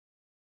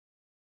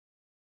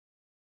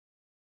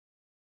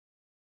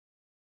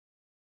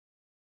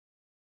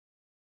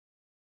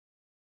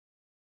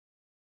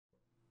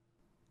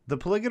The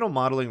polygonal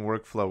modeling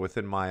workflow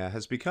within Maya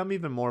has become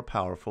even more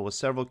powerful with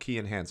several key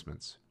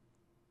enhancements.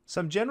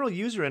 Some general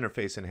user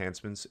interface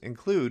enhancements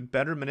include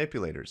better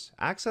manipulators.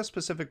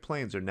 Access-specific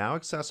planes are now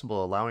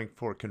accessible, allowing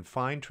for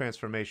confined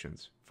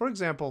transformations. For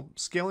example,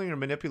 scaling or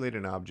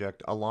manipulating an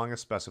object along a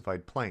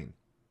specified plane.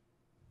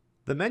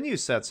 The menu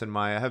sets in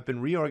Maya have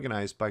been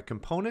reorganized by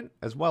component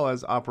as well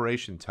as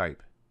operation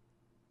type.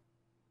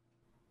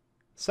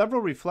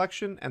 Several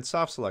reflection and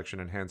soft selection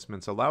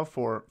enhancements allow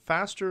for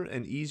faster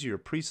and easier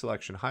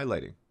pre-selection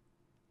highlighting.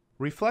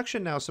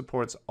 Reflection now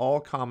supports all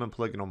common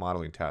polygonal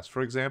modeling tasks,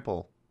 for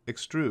example,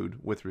 extrude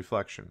with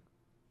reflection.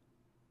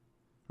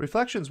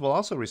 Reflections will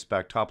also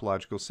respect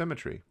topological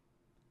symmetry.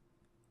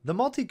 The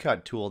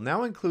multi-cut tool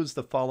now includes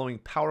the following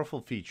powerful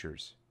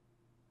features: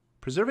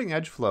 preserving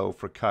edge flow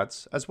for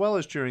cuts as well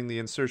as during the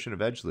insertion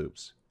of edge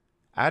loops,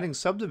 adding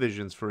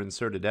subdivisions for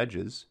inserted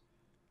edges,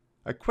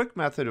 a quick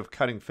method of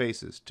cutting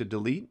faces to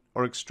delete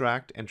or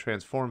extract and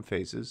transform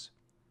faces,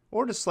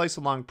 or to slice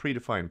along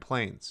predefined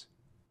planes.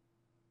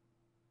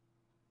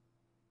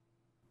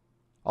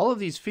 All of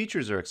these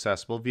features are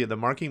accessible via the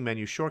marking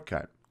menu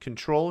shortcut,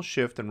 Control,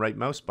 Shift, and right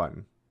mouse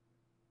button.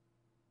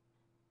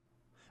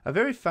 A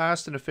very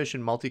fast and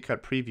efficient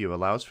multi-cut preview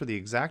allows for the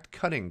exact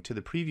cutting to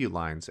the preview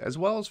lines as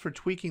well as for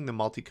tweaking the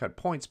multi-cut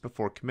points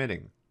before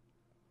committing.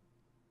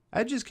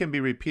 Edges can be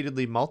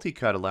repeatedly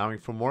multi-cut, allowing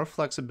for more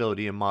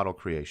flexibility in model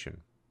creation.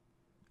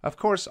 Of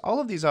course, all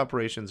of these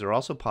operations are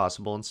also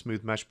possible in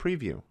Smooth Mesh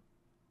Preview.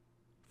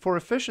 For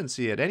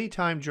efficiency at any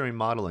time during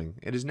modeling,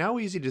 it is now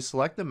easy to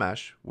select the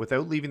mesh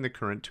without leaving the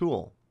current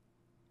tool.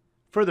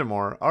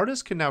 Furthermore,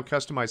 artists can now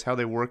customize how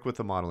they work with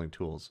the modeling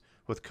tools,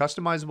 with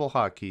customizable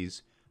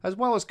hotkeys, as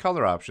well as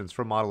color options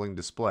for modeling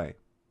display.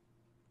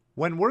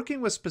 When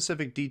working with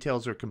specific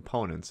details or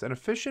components, an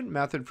efficient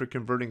method for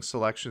converting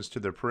selections to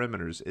their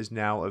perimeters is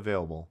now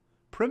available.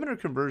 Perimeter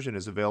conversion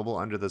is available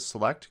under the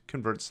Select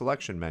Convert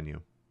Selection menu.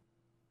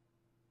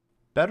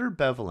 Better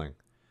beveling.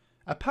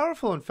 A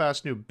powerful and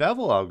fast new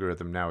bevel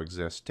algorithm now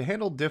exists to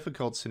handle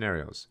difficult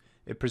scenarios.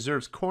 It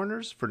preserves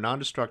corners for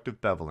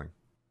non-destructive beveling.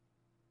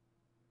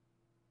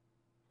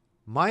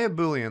 Maya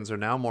Booleans are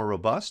now more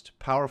robust,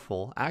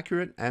 powerful,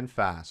 accurate, and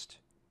fast.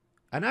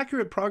 An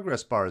accurate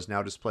progress bar is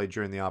now displayed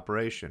during the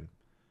operation.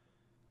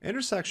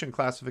 Intersection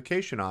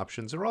classification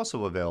options are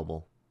also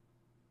available.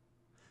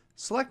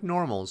 Select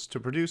normals to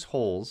produce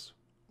holes,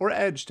 or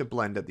edge to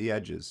blend at the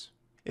edges.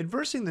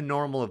 Inversing the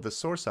normal of the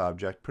source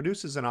object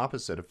produces an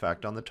opposite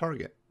effect on the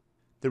target.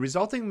 The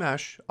resulting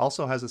mesh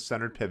also has a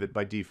centered pivot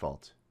by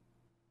default.